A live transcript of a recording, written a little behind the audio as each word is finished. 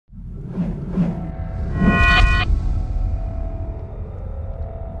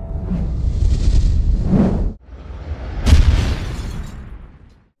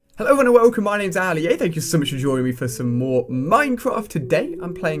Hello everyone and welcome, my name's Ali-A. Thank you so much for joining me for some more Minecraft. Today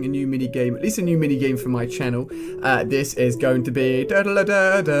I'm playing a new mini game, at least a new mini game for my channel. This is going to be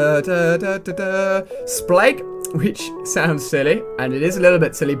SPLEGG, which sounds silly, and it is a little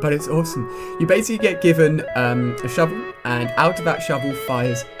bit silly, but it's awesome. You basically get given a shovel, and out of that shovel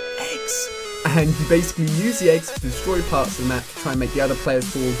fires eggs. And you basically use the eggs to destroy parts of the map to try and make the other players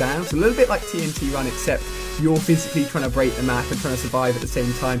fall down. So a little bit like TNT Run, except you're physically trying to break the map and trying to survive at the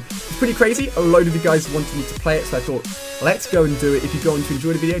same time. It's pretty crazy. A load of you guys wanted me to play it, so I thought, let's go and do it. If you're going to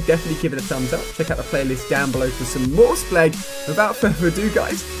enjoy the video, definitely give it a thumbs up. Check out the playlist down below for some more SPLEGG. Without further ado,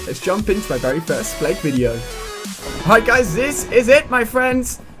 guys, let's jump into my very first SPLEGG video. Alright guys, this is it, my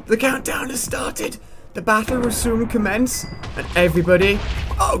friends. The countdown has started. The battle will soon commence. And everybody,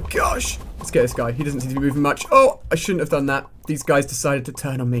 oh gosh. Let's get this guy. He doesn't seem to be moving much. Oh, I shouldn't have done that. These guys decided to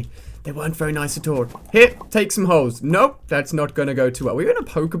turn on me. They weren't very nice at all. Here, take some holes. Nope, that's not going to go too well. We're in a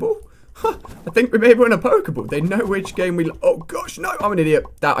Pokeball? Huh, I think we maybe we're in a Pokeball. They know which game we... Oh, gosh, no, I'm an idiot.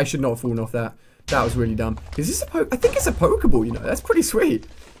 That I should not have fallen off that. That was really dumb. Is this a I think it's a Pokeball, you know. That's pretty sweet.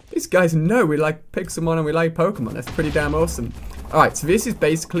 These guys know we like Pixelmon and we like Pokemon. That's pretty damn awesome. Alright, so this is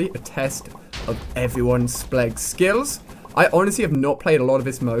basically a test of everyone's SPLEGG skills. I honestly have not played a lot of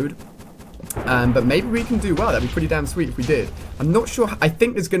this mode. But maybe we can do well. That'd be pretty damn sweet if we did. I'm not sure. I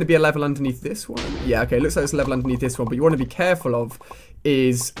think there's going to be a level underneath this one. Yeah, okay. It looks like there's a level underneath this one. But you want to be careful of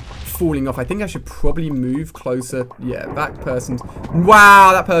is falling off. I think I should probably move closer. Yeah, that person's...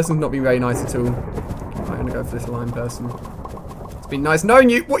 Wow, that person's not being very nice at all. I'm going to go for this line person. It's been nice knowing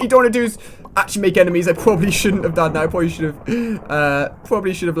you. What you don't want to do is actually make enemies. I probably shouldn't have done that. I probably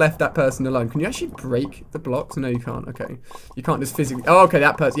should have left that person alone. Can you actually break the blocks? No, you can't. Okay. You can't just physically... Oh, okay,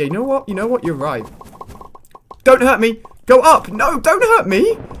 that person. Yeah, you know what? You know what? You're right. Don't hurt me. Go up. No, don't hurt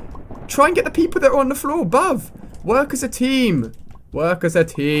me. Try and get the people that are on the floor above. Work as a team. Work as a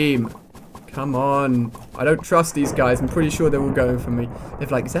team. Come on. I don't trust these guys. I'm pretty sure they're all going for me. They're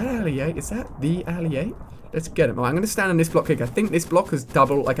like, is that Ali-A? Is that the Ali-A? Let's get him. Oh, I'm going to stand on this block here. I think this block has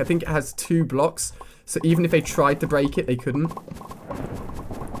double. Like, I think it has 2 blocks. So even if they tried to break it, they couldn't.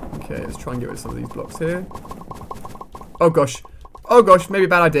 Okay, let's try and get rid of some of these blocks here. Oh, gosh. Oh, gosh. Maybe a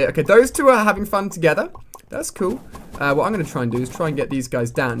bad idea. Okay, those two are having fun together. That's cool. What I'm going to try and do is try and get these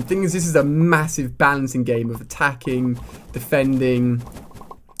guys down. The thing is, this is a massive balancing game of attacking, defending,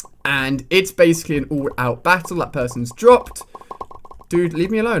 and it's basically an all-out battle. That person's dropped. Dude, leave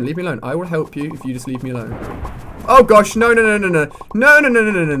me alone. Leave me alone. I will help you if you just leave me alone. Oh, gosh. No, no, no, no, no. No, no, no,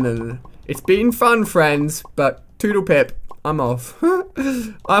 no, no, no, no, no. It's been fun, friends, but toodle pip. I'm off.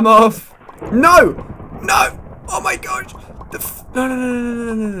 I'm off. No! No! Oh, my gosh. No, no, no,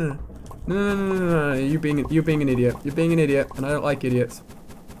 no, no, no, no. No, no, no, no, no. You're being an idiot. You're being an idiot, and I don't like idiots.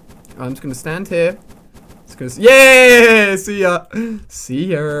 I'm just going to stand here. Yeah! See ya. See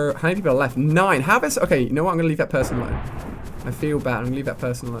ya. How many people are left? 9. How about... Okay, you know what? I'm going to leave that person alone. I feel bad. I'm going to leave that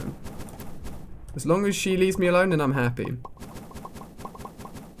person alone. As long as she leaves me alone, then I'm happy.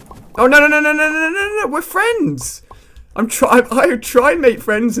 Oh, no, no, no, no, no, no, no, no. We're friends. I try and make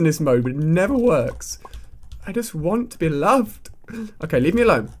friends in this mode, but it never works. I just want to be loved. Okay, leave me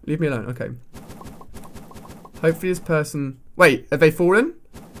alone. Leave me alone. Okay. Hopefully this person... Wait, have they fallen?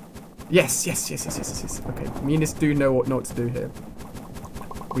 Yes, yes, yes, yes, yes, yes, yes. Okay, me and this dude know what not to do here.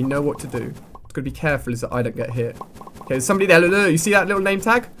 We know what to do. Got to be careful is that I don't get hit. Okay, there's somebody there. Look, look, you see that little name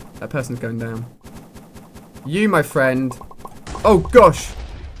tag? That person's going down. You, my friend. Oh, gosh.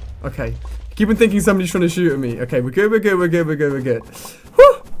 Okay. Keep on thinking somebody's trying to shoot at me. Okay, we're good, we're good, we're good, we're good, we're good.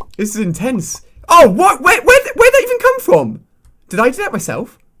 Whew! This is intense. Oh, what? Where'd that even come from? Did I do that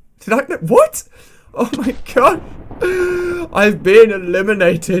myself? Did I? What? Oh, my God. I've been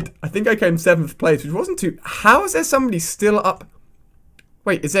eliminated. I think I came 7th place, which wasn't too... How is there somebody still up?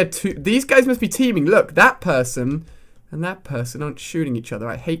 Wait, is there 2? These guys must be teaming. Look, that person... And that person aren't shooting each other.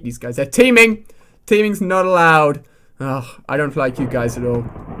 I hate these guys. They're teaming. Teaming's not allowed. Oh, I don't like you guys at all.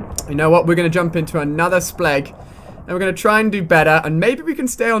 You know what? We're going to jump into another SPLEGG. And we're going to try and do better. And maybe we can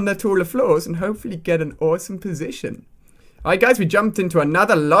stay on the taller floors and hopefully get an awesome position. Alright guys, we jumped into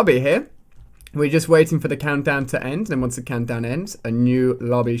another lobby here. We're just waiting for the countdown to end. And then once the countdown ends, a new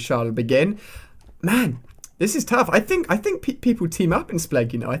lobby shall begin. Man. This is tough. I think people team up in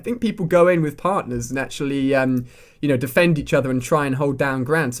SPLEGG, you know. I think people go in with partners and actually, you know, defend each other and try and hold down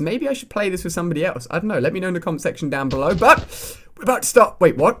ground. So maybe I should play this with somebody else. I don't know. Let me know in the comment section down below. But we're about to start.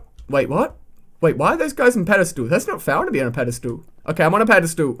 Wait, what? Wait, what? Wait, why are those guys on pedestals? That's not fair to be on a pedestal. Okay, I'm on a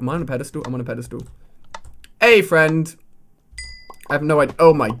pedestal. Am I on a pedestal? I'm on a pedestal. Hey, friend. I have no idea.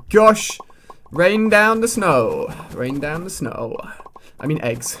 Oh, my gosh. Rain down the snow. Rain down the snow. I mean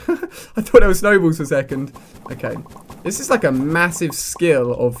eggs. I thought they were snowballs for a second. Okay. This is like a massive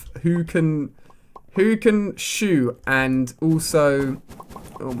skill of who can shoot and also...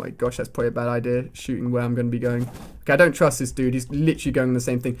 Oh my gosh, that's probably a bad idea, shooting where I'm going to be going. Okay, I don't trust this dude. He's literally going the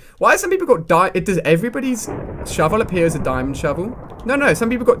same thing. Why have some people got does everybody's shovel appear as a diamond shovel? No,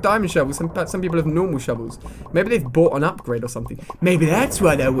 some people got diamond shovels, some people have normal shovels. Maybe they've bought an upgrade or something. Maybe that's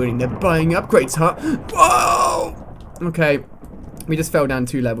why they're winning. They're buying upgrades, huh? Whoa! Okay, we just fell down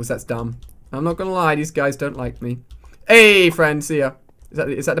 2 levels. That's dumb. I'm not going to lie, these guys don't like me. Hey, friend, see ya.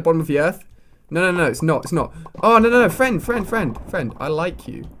 Is that the bottom of the earth? No, it's not. It's not. Oh, no, friend. I like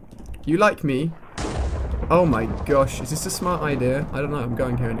you. You like me. Oh my gosh, is this a smart idea? I don't know. I'm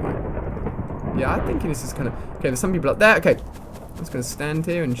going here anyway. Yeah, I'm thinking this is kind of... Okay, there's some people up there. Okay, I'm just going to stand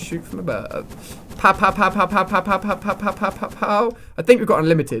here and shoot from above. Pow, pow, pow, pow, pow, pow, pow, pow, pow, pow, pow, pow, pow. I think we've got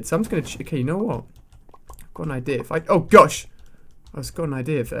unlimited, so I'm just going to... Okay, you know what? I've got an idea. If I... Oh gosh! I've got an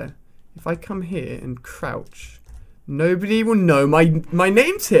idea there. If I come here and crouch... Nobody will know my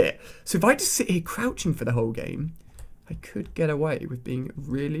name's here. So if I just sit here crouching for the whole game, I could get away with being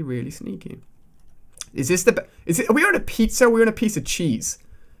really, really sneaky. Is this the... Are we on a pizza or are we on a piece of cheese?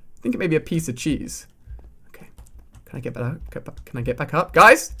 I think it may be a piece of cheese. Okay. Can I get back up? Can I get back up?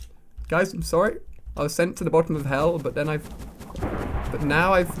 Guys, I'm sorry. I was sent to the bottom of hell, but then But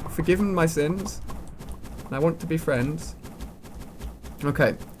now I've forgiven my sins. And I want to be friends.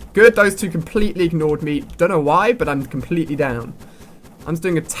 Okay. Good, those two completely ignored me. Don't know why, but I'm completely down. I'm just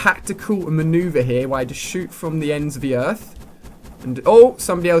doing a tactical maneuver here where I just shoot from the ends of the earth. And, oh,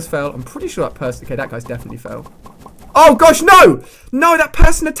 somebody else fell. I'm pretty sure that person... Okay, that guy's definitely fell. Oh, gosh, no! No, that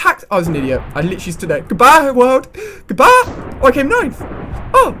person attacked... I was an idiot. I literally stood there. Goodbye, world. Goodbye. Oh, I came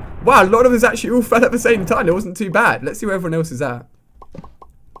 9th. Oh, wow, a lot of us actually all fell at the same time. It wasn't too bad. Let's see where everyone else is at.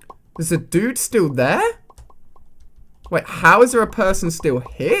 There's a dude still there? Wait, how is there a person still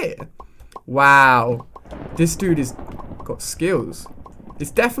here? Wow. This dude has got skills. It's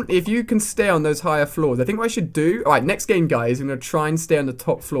definitely, if you can stay on those higher floors, I think what I should do... Alright, next game, guys, I'm going to try and stay on the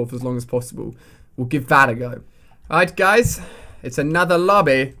top floor for as long as possible. We'll give that a go. Alright, guys, it's another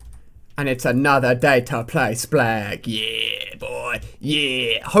lobby, and it's another day to play SPLEGG. Yeah, boy.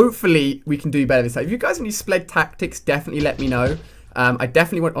 Yeah. Hopefully, we can do better this time. If you guys have any SPLEGG tactics, definitely let me know. I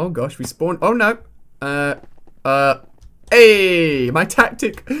definitely want... Oh, gosh, we spawned... Oh, no. Hey, my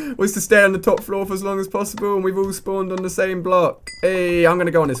tactic was to stay on the top floor for as long as possible, and we've all spawned on the same block. Hey, I'm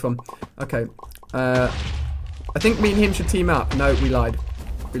gonna go on this one. Okay. I think me and him should team up. No, we lied.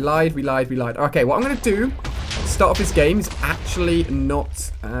 We lied. Okay, what I'm gonna do to start off this game is actually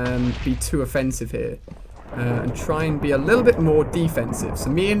not be too offensive here. And try and be a little bit more defensive. So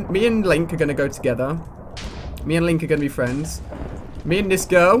me and Link are gonna go together. Me and Link are gonna be friends. Me and this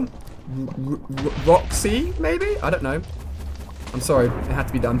girl, Roxy, maybe? I don't know. I'm sorry, it had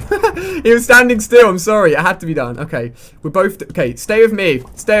to be done. He was standing still, I'm sorry, it had to be done. Okay, we're both, okay, stay with me,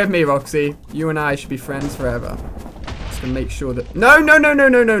 Roxy. You and I should be friends forever. Just gonna make sure that, no.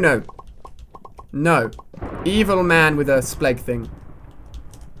 No, evil man with a SPLEGG thing.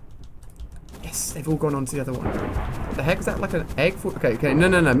 Yes, they've all gone on to the other one. What the heck, is that like an egg? Okay, no,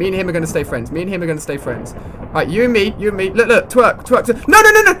 me and him are gonna stay friends. Alright, you and me, look, twerk. No.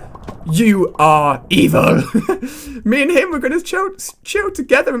 You are evil. Me and him, we're gonna chill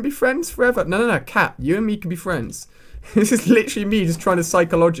together and be friends forever. No, Cat, you and me can be friends. This is literally me just trying to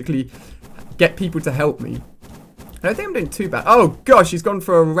psychologically get people to help me. I don't think I'm doing too bad. Oh gosh, he's gone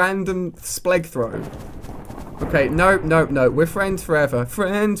for a random SPLEGG throw. Okay, no, we're friends forever.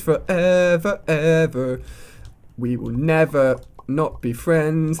 Friends forever, ever. We will never not be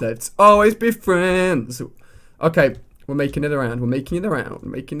friends. Let's always be friends. Okay. We're making it around. There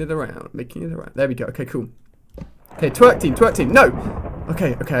we go. Okay, cool. Okay, twerk team. No!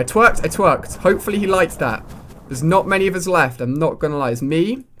 Okay, I twerked. Hopefully he likes that. There's not many of us left. I'm not gonna lie. It's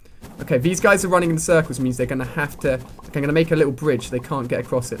me. Okay, these guys are running in circles, means they're gonna have to... Okay, I'm gonna make a little bridge. They can't get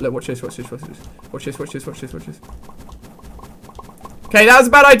across it. Look, watch this. Watch this. Okay, that was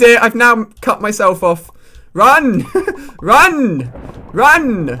a bad idea. I've now cut myself off. Run! Run!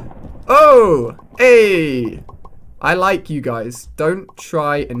 Oh! Hey! I like you guys. Don't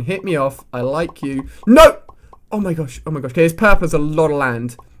try and hit me off. I like you. No! Oh my gosh. Okay, his purple's a lot of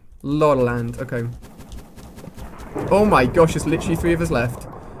land. Okay. Oh my gosh, there's literally 3 of us left.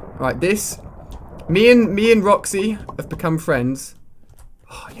 Alright, this... Me and Roxy have become friends.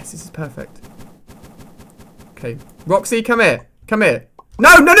 Oh, yes, this is perfect. Okay. Roxy, come here.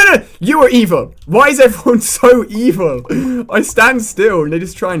 No! You are evil. Why is everyone so evil? I stand still and they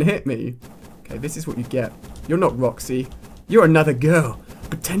just try and hit me. Okay, this is what you get. You're not Roxy. You're another girl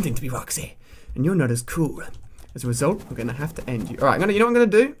pretending to be Roxy. And you're not as cool As a result, I'm going to have to end you. Alright, you know what I'm going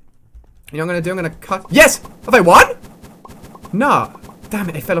to do? You know what I'm going to do? I'm going to cut... Yes! Have I won? No. Damn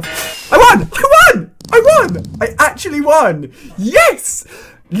it, I fell off. I won! I won! I won! I actually won! Yes!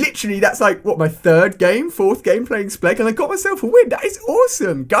 Literally, that's like, what, my fourth game playing SPLEGG, and I got myself a win. That is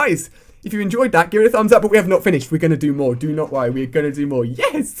awesome. Guys, if you enjoyed that, give it a thumbs up, but we have not finished. We're going to do more. Do not worry. We're going to do more.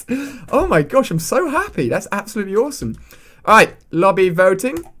 Yes! Oh my gosh, I'm so happy. That's absolutely awesome. Alright, lobby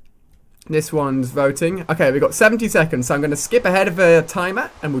voting. This one's voting. Okay, we've got 70 seconds, so I'm going to skip ahead of the timer,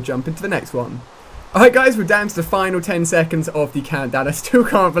 and we'll jump into the next one. Alright guys, we're down to the final 10 seconds of the countdown. I still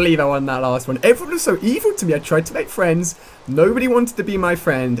can't believe I won that last one. Everyone was so evil to me. I tried to make friends. Nobody wanted to be my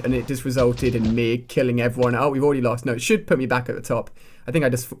friend, and it just resulted in me killing everyone. Oh, we've already lost. No, it should put me back at the top. I think I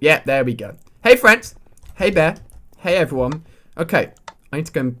just... Yeah, there we go. Hey friends. Hey bear. Hey everyone. Okay, I need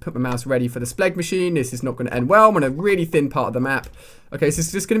to go and put my mouse ready for the SPLEGG machine. This is not going to end well. I'm on a really thin part of the map. Okay, so this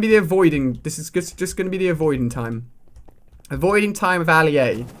is just going to be the avoiding... This is just going to be the avoiding time. Avoiding time of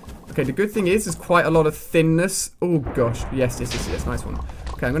MoreAli-A. Okay, the good thing is there's quite a lot of thinness. Oh gosh, yes, nice one.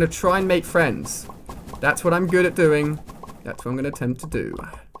 Okay, I'm going to try and make friends. That's what I'm good at doing. That's what I'm going to attempt to do.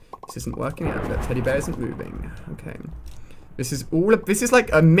 This isn't working out. That teddy bear isn't moving. Okay. This is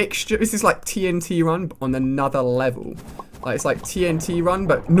like a mixture. This is like TNT run but on another level. Like it's like TNT run,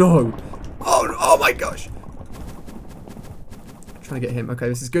 but no. Oh my gosh. I'm trying to get him. Okay,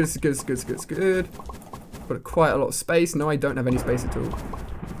 this is good. This is good. Got quite a lot of space. No, I don't have any space at all.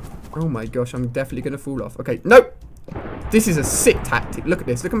 Oh my gosh, I'm definitely going to fall off. Okay, nope. This is a sick tactic. Look at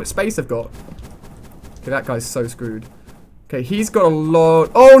this. Look how much space I've got. Okay, that guy's so screwed. Okay, he's got a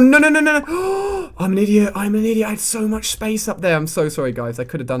lot. Oh, no. I'm an idiot. I had so much space up there. I'm so sorry, guys. I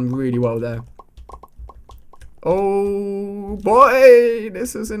could have done really well there. Oh, boy.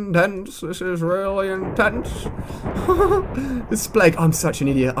 This is intense. This is really intense. This SPLEGG. I'm such an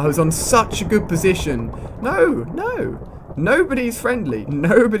idiot. I was on such a good position. No. Nobody's friendly.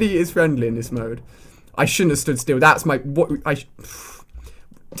 Nobody is friendly in this mode. I shouldn't have stood still. That's my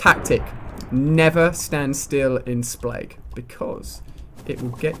tactic. Never stand still in SPLEGG because it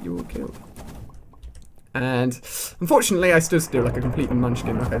will get you all killed. And unfortunately, I stood still like a complete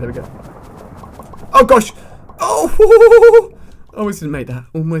munchkin. Okay, there we go. Oh gosh! Oh! Almost didn't make that.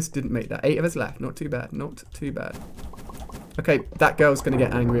 Almost didn't make that. 8 of us left. Not too bad. Not too bad. Okay, that girl's gonna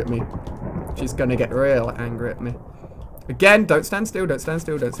get angry at me. She's gonna get real angry at me. Again, don't stand still, don't stand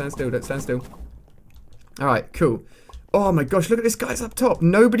still, don't stand still, don't stand still. Alright, cool. Oh my gosh, look at this guy's up top.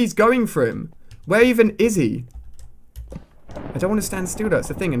 Nobody's going for him. Where even is he? I don't want to stand still, that's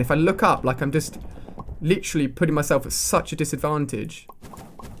the thing. And if I look up, like I'm just literally putting myself at such a disadvantage.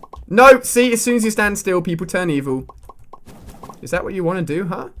 No, see, as soon as you stand still, people turn evil. Is that what you want to do,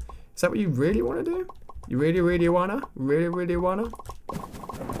 huh? Is that what you really want to do? You really wanna? Really wanna?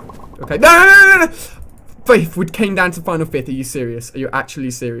 Okay, no! Faith, we came down to final 5th. Are you serious? Are you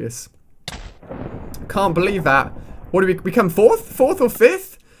actually serious? I can't believe that. What do we become 4th? 4th or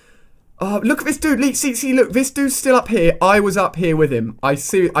 5th? Look at this dude. See, look, this dude's still up here. I was up here with him. I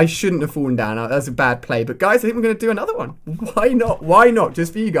shouldn't have fallen down. That's a bad play. But guys, I think we're going to do another one. Why not? Why not?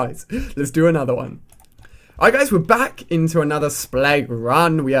 Just for you guys. Let's do another one. Alright guys, we're back into another SPLEGG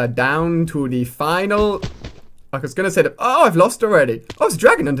run. We are down to the final... I was going to say that... Oh, I've lost already. Oh, there's a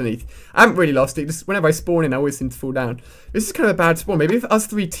dragon underneath. I haven't really lost it. Just whenever I spawn in, I always seem to fall down. This is kind of a bad spawn. Maybe if us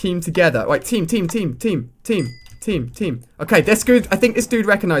 3 team together. Right, team. Okay, that's good. I think this dude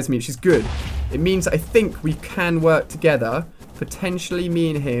recognized me, which is good. It means I think we can work together. Potentially me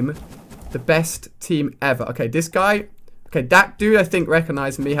and him. The best team ever. Okay, this guy... Okay, that dude I think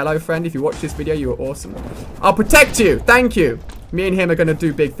recognized me. Hello, friend. If you watch this video, you are awesome. I'll protect you. Thank you. Me and him are going to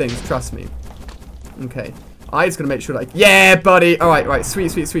do big things. Trust me. Okay. I just got to make sure, like... Yeah, buddy. All right, right.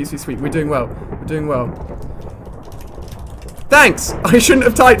 Sweet. We're doing well. Thanks. I shouldn't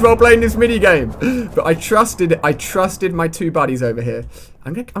have typed while playing this minigame. But I trusted my 2 buddies over here.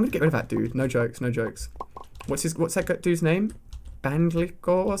 I'm gonna get rid of that dude. No jokes. What's that dude's name?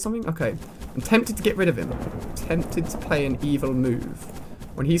 Bandlico or something? Okay. I'm tempted to get rid of him. I'm tempted to play an evil move.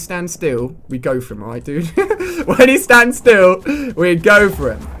 When he stands still, we go for him, alright, dude? When he stands still, we go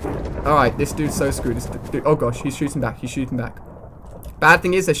for him. Alright, this dude's so screwed. This dude, oh gosh, he's shooting back. Bad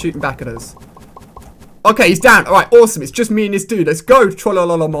thing is, they're shooting back at us. Okay, he's down. Alright, awesome. It's just me and this dude. Let's go.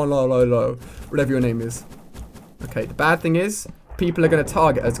 Trollololololololo. Whatever your name is. Okay, the bad thing is, people are going to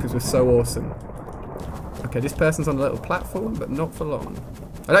target us because we're so awesome. Okay, this person's on a little platform, but not for long.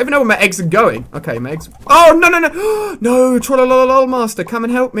 I don't even know where my eggs are going. Okay, my eggs... Oh, no. No, Trollololol Master, come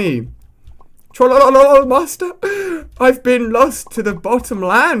and help me. Trollololol Master, I've been lost to the bottom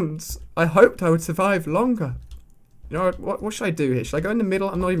lands. I hoped I would survive longer. You know, what should I do here? Should I go in the middle?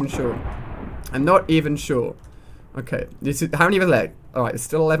 I'm not even sure. Okay, this is how many of us left? All right, there's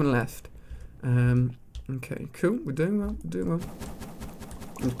still 11 left. Okay, cool. We're doing well. We're doing well.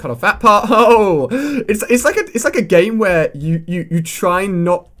 Let's cut off that part. Oh, it's like a game where you try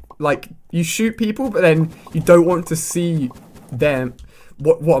not like you shoot people, but then you don't want to see them.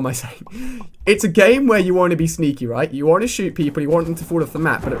 What am I saying? It's a game where you want to be sneaky, right? You want to shoot people, you want them to fall off the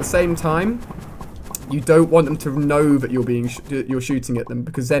map, but at the same time, you don't want them to know that you're shooting at them,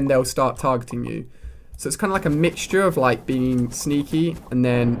 because then they'll start targeting you. So it's kind of like a mixture of like being sneaky and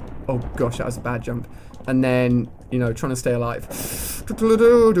then, oh gosh, that was a bad jump. And then, you know, trying to stay alive. This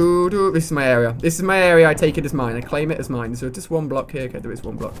is my area. This is my area. I take it as mine. I claim it as mine. So just one block here. Okay, there is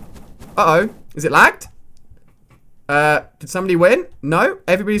one block. Uh-oh. Is it lagged? Did somebody win? No?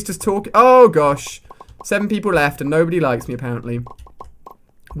 Everybody's just talking. Oh, gosh. 7 people left and nobody likes me, apparently.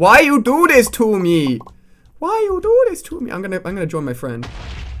 Why you do this to me? Why you do this to me? I'm gonna join my friend.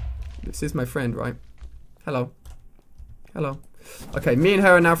 This is my friend, right? Hello. Hello. Okay, me and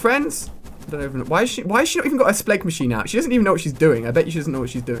her are now friends. I don't even know. Why has she not even got a SPLEGG machine out? She doesn't even know what she's doing. I bet you she doesn't know what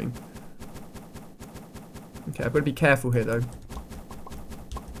she's doing. Okay, I've got to be careful here, though.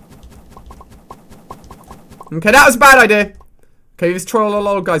 Okay, that was a bad idea. Okay, this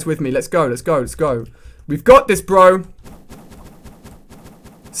troll guys with me. Let's go, let's go, let's go. We've got this, bro.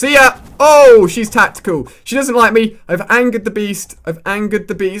 See ya. Oh, she's tactical. She doesn't like me. I've angered the beast. I've angered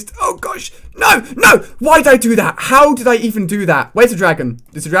the beast. Oh, gosh. No, no. Why did I do that? How did I even do that? Where's the dragon?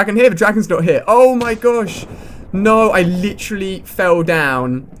 Is the dragon here? The dragon's not here. Oh, my gosh. No, I literally fell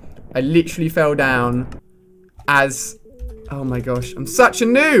down. I literally fell down as... Oh, my gosh. I'm such a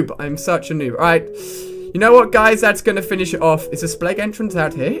noob. I'm such a noob. All right. You know what, guys? That's going to finish it off. Is the SPLEGG entrance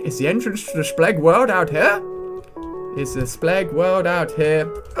out here? Is the entrance to the SPLEGG world out here? Is the SPLEGG world out here?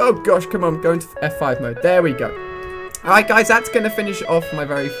 Oh gosh, come on, go into F5 mode. There we go. Alright guys, that's going to finish off my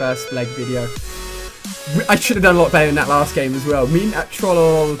very first SPLEGG video. I should have done a lot better in that last game as well. Me and that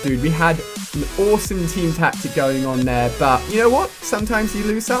troll dude, we had an awesome team tactic going on there. But you know what? Sometimes you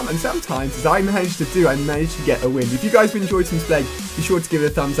lose some, and sometimes, as I managed to do, I managed to get a win. If you guys have enjoyed some SPLEGG, be sure to give it a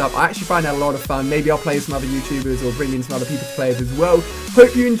thumbs up. I actually find that a lot of fun. Maybe I'll play with some other YouTubers or bring in some other people to play with as well.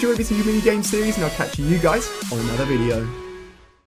 Hope you enjoyed this new mini game series, and I'll catch you guys on another video.